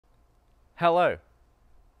Hello,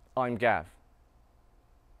 I'm Gav.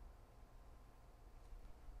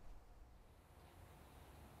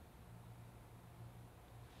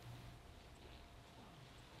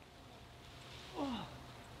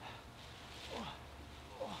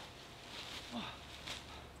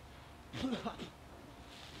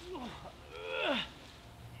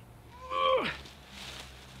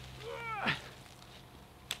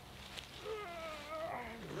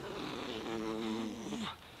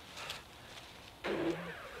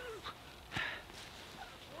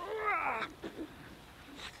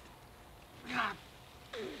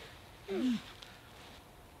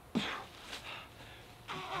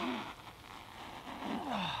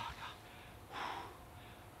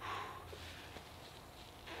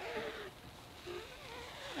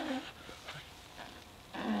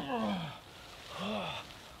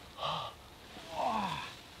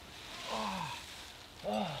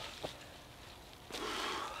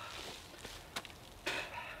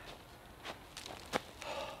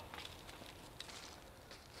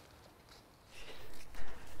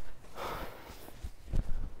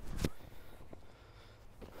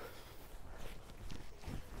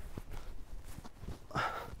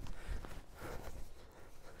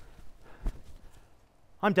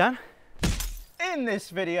 I'm Dan. In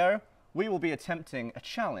this video, we will be attempting a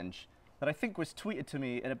challenge that I think was tweeted to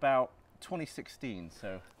me in about 2016,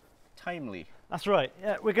 so timely. That's right.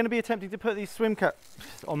 Yeah, we're going to be attempting to put these swim caps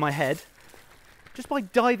on my head just by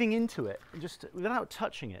diving into it, just without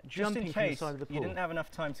touching it, jumping from the side of the pool. You didn't have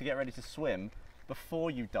enough time to get ready to swim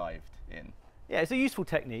before you dived in. Yeah, it's a useful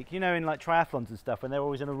technique, you know, in like triathlons and stuff when they're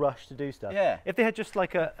always in a rush to do stuff. Yeah. If they had just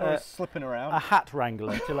like slipping around, a hat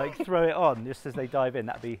wrangler to like throw it on just as they dive in,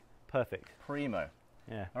 that'd be perfect. Primo.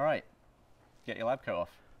 Yeah. All right, get your lab coat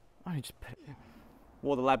off. I just put it in.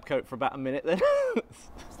 Wore the lab coat for about a minute then.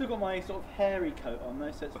 Still got my sort of hairy coat on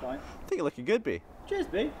though, so it's fine. I think you're looking good, B. Cheers,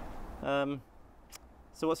 B. So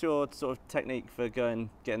what's your sort of technique for getting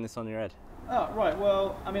this on your head? Oh, right,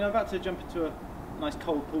 well, I mean, I'm about to jump into a nice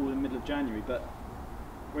cold pool in the middle of January, but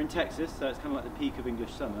we're in Texas, so it's kind of like the peak of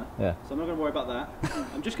English summer. Yeah. So I'm not going to worry about that.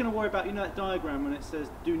 I'm just going to worry about, you know, that diagram when it says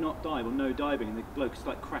do not dive or no diving and the bloke's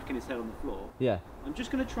like cracking his head on the floor. Yeah. I'm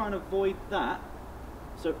just going to try and avoid that.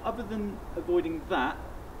 So other than avoiding that,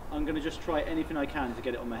 I'm going to just try anything I can to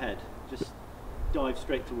get it on my head. Just dive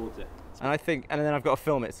straight towards it. And then I've got to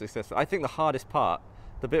film it successfully. I think the hardest part,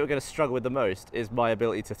 the bit we're going to struggle with the most, is my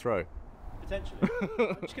ability to throw. Potentially.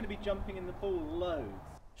 I'm just going to be jumping in the pool loads.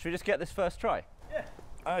 Should we just get this first try? Yeah.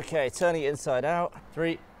 Okay, turning it inside out.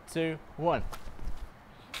 3, 2, 1.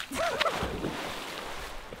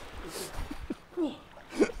 Oh,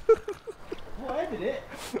 I did it.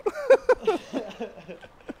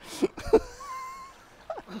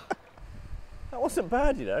 That wasn't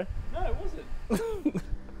bad, you know. No, it wasn't.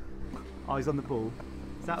 Eyes on the pool.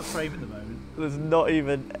 It's out of frame at the moment. There's not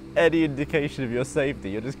even any indication of your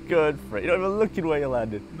safety. You're just going for it. You're not even looking where you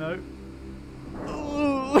landed. No.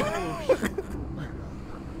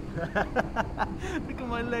 Look at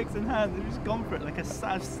my legs and hands. They've just gone for it like I've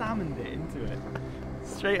salmoned it into it.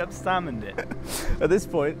 Straight up salmoned it. At this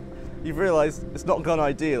point, you've realised it's not gone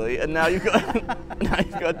ideally, and now you've got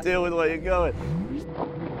to deal with where you're going.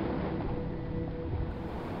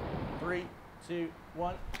 3, 2,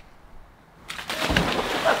 1.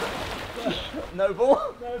 No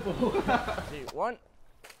ball. No ball. 2, 1.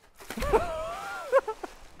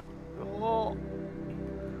 Oh.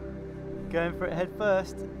 Going for it head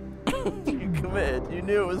first. You committed. You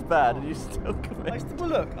knew it was bad, and you still committed. Well,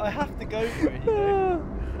 look, I have to go for it. You know?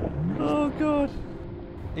 Oh God.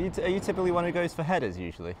 Are you typically one who goes for headers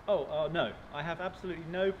usually? Oh no, I have absolutely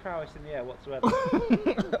no prowess in the air whatsoever.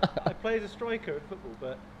 I play as a striker at football,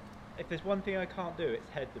 but if there's one thing I can't do,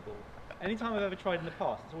 it's head the ball. Anytime I've ever tried in the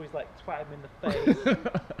past, it's always like twat him in the face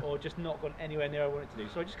or just not gone anywhere near I wanted to do.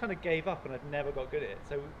 So I just kind of gave up and I've never got good at it.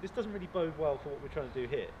 So this doesn't really bode well for what we're trying to do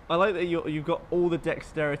here. I like that you've got all the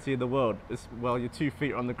dexterity in the world as well. Your 2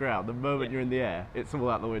 feet are on the ground. The moment you're in the air, it's all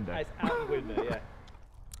out the window. It's out the window, yeah.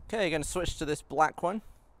 Okay, you're going to switch to this black one.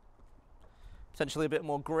 Potentially a bit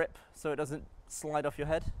more grip so it doesn't slide off your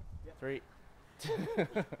head. Yep. 3, 2,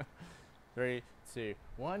 3, 2,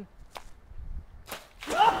 1.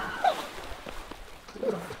 It's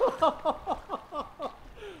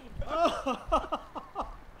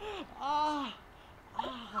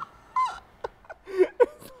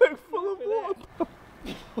like full of water.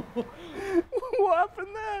 What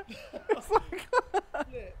happened there? It's like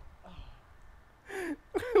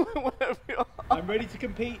whatever you are. I'm ready to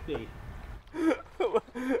compete, D.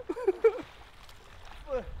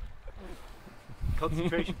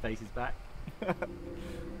 Concentration face is back.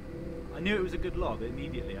 I knew it was a good lob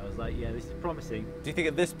immediately. I was like, yeah, this is promising. Do you think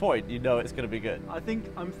at this point you know it's going to be good?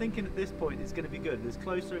 I'm thinking at this point it's going to be good. As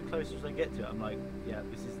closer and closer as I get to it, I'm like, yeah,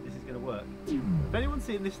 this is going to work. If anyone's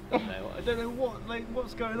seeing this thumbnail, I don't know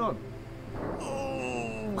what's going on.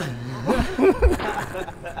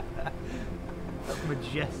 That's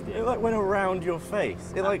majestic. It like went around your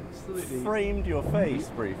face. It like Absolutely. framed your face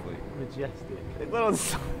briefly. Majestic. It went on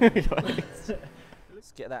sideways.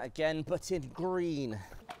 Let's get that again, but in green.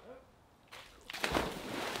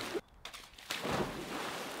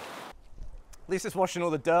 At least it's washing all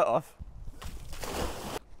the dirt off.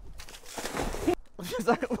 There's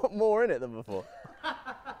like a lot more in it than before.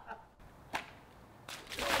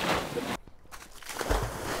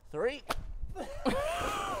 Three.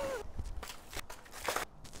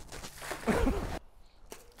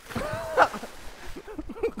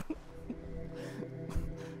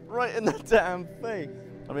 Right in the damn face.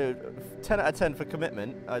 I mean, 10 out of 10 for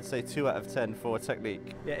commitment. I'd say 2 out of 10 for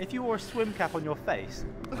technique. Yeah, if you wore a swim cap on your face.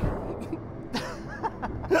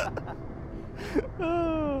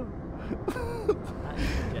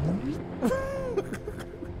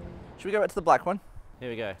 Should we go back to the black one? Here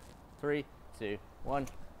we go. 3, 2, 1.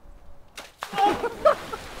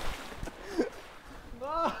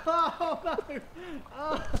 Oh no!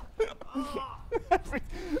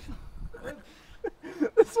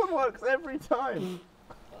 This one works every time.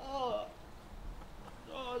 Oh.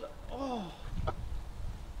 Oh. Oh.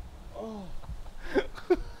 Oh.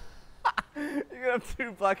 You're gonna have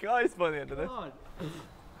 2 black eyes by the end of this. God.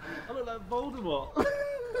 I look like Voldemort.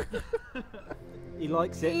 He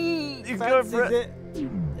likes it. He's going for it.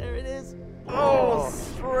 There it is. Oh,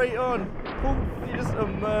 straight on. You just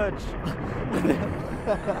emerge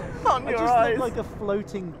on your just eyes. look like a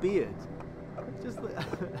floating beard. Just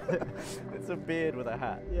It's a beard with a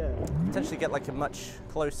hat. yeah. Potentially get like a much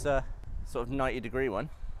closer, sort of 90-degree one.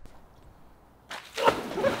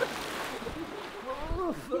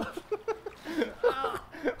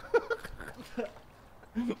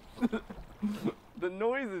 The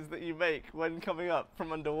noises that you make when coming up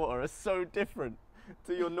from underwater are so different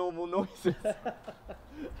to your normal noises.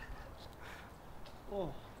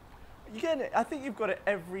 Oh, You get it? I think you've got it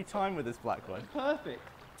every time with this black one. perfect.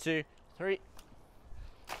 2, 3.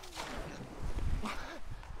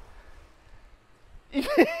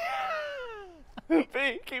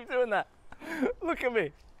 B, keep doing that. Look at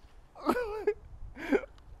me.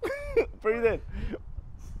 Breathe in.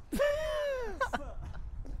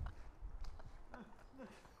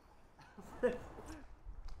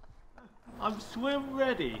 I'm swim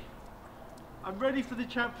ready. I'm ready for the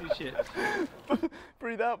championship.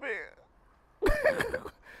 Breathe out, B.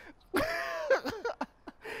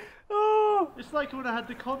 Oh, It's like when I had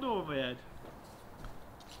the condom on my head.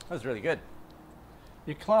 that was really good.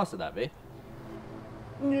 You're class at that, B.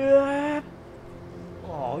 Yeah.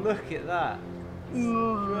 Oh, look at that.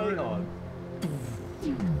 Straight on.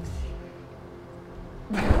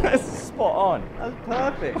 That's spot on. That's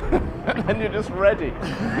perfect. And you're just ready.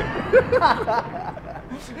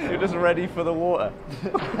 You're just ready for the water.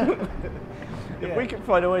 If we could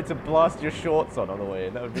find a way to blast your shorts on the way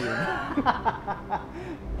in, that would be.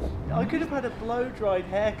 I could have had a blow-dried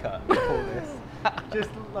haircut before this. Just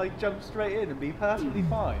like jump straight in and be perfectly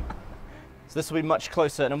fine. So this will be much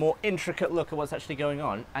closer and a more intricate look at what's actually going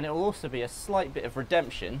on, and it will also be a slight bit of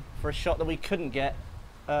redemption for a shot that we couldn't get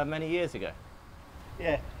many years ago.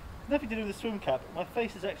 Yeah, nothing to do with the swim cap. My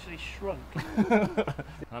face has actually shrunk. And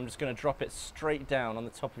I'm just going to drop it straight down on the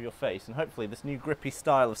top of your face, and hopefully this new grippy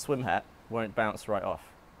style of swim hat won't bounce right off.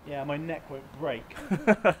 Yeah, my neck won't break.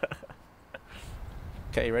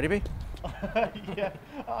 Okay, you ready, B? Yeah,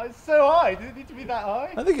 oh, it's so high. Does it need to be that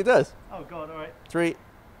high? I think it does. Oh God! All right. 3,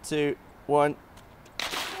 2, 1.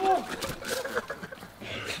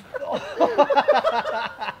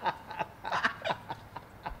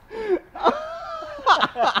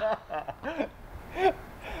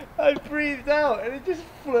 I breathed out and it just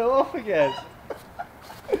flew off again.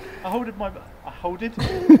 I holded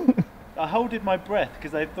my breath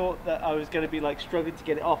because I thought that I was going to be like struggling to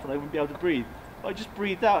get it off and I wouldn't be able to breathe. I just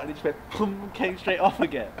breathed out and it just went boom and came straight off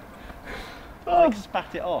again. I like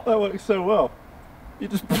spat it off. That worked so well. You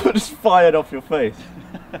just fired off your face.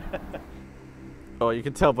 Oh, you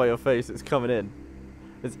can tell by your face it's coming in.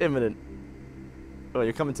 It's imminent. Oh,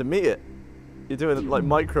 you're coming to meet it. You're doing like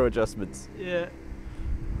micro adjustments. Yeah.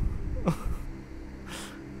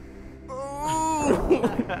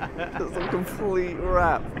 That's a complete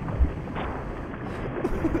wrap.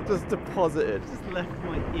 Just deposited. Just left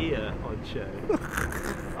my ear on show.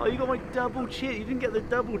 Oh, you got my double chin. You didn't get the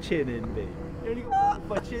double chin in, B. You only got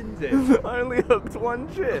my chins in. I only hooked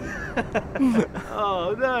one chin.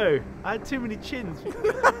 Oh no! I had too many chins.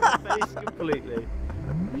 Face completely.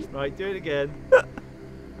 Right, do it again.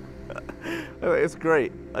 Oh, it's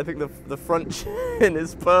great. I think the front chin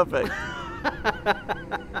is perfect.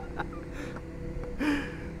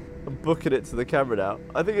 I'm booking it to the camera now.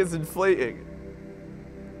 I think it's inflating.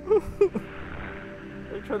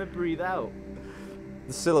 I'm trying to breathe out.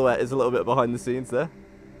 The silhouette is a little bit behind the scenes there.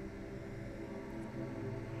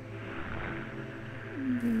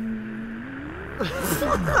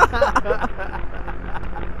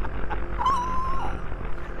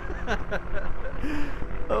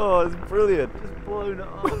 Oh, it's brilliant. Just blown it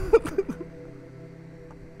off.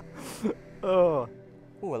 Oh.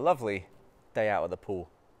 Ooh, a lovely day out at the pool.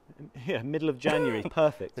 Yeah, middle of January,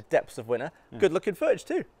 perfect. The depths of winter. Yeah. Good looking footage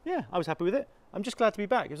too. Yeah, I was happy with it. I'm just glad to be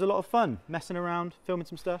back. It was a lot of fun, messing around, filming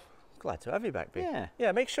some stuff. Glad to have you back, B. Yeah.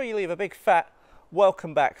 Yeah, make sure you leave a big fat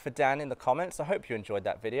welcome back for Dan in the comments. I hope you enjoyed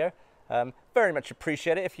that video. Very much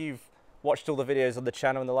appreciate it. If you've watched all the videos on the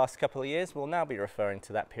channel in the last couple of years, we'll now be referring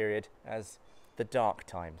to that period as the dark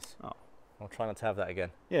times. Oh. I'll try not to have that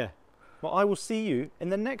again. Yeah. Well, I will see you in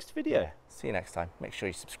the next video. Yeah. See you next time. Make sure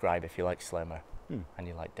you subscribe if you like slow-mo and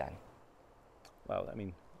you like Dan. Well, I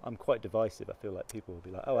mean, I'm quite divisive. I feel like people will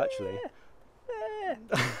be like, oh, actually.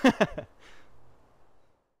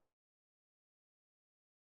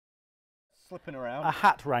 Slipping around. A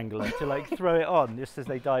hat wrangler to like throw it on just as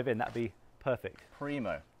they dive in. That'd be perfect.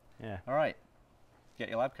 Primo. Yeah. All right. Get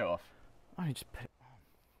your lab coat off. I just put it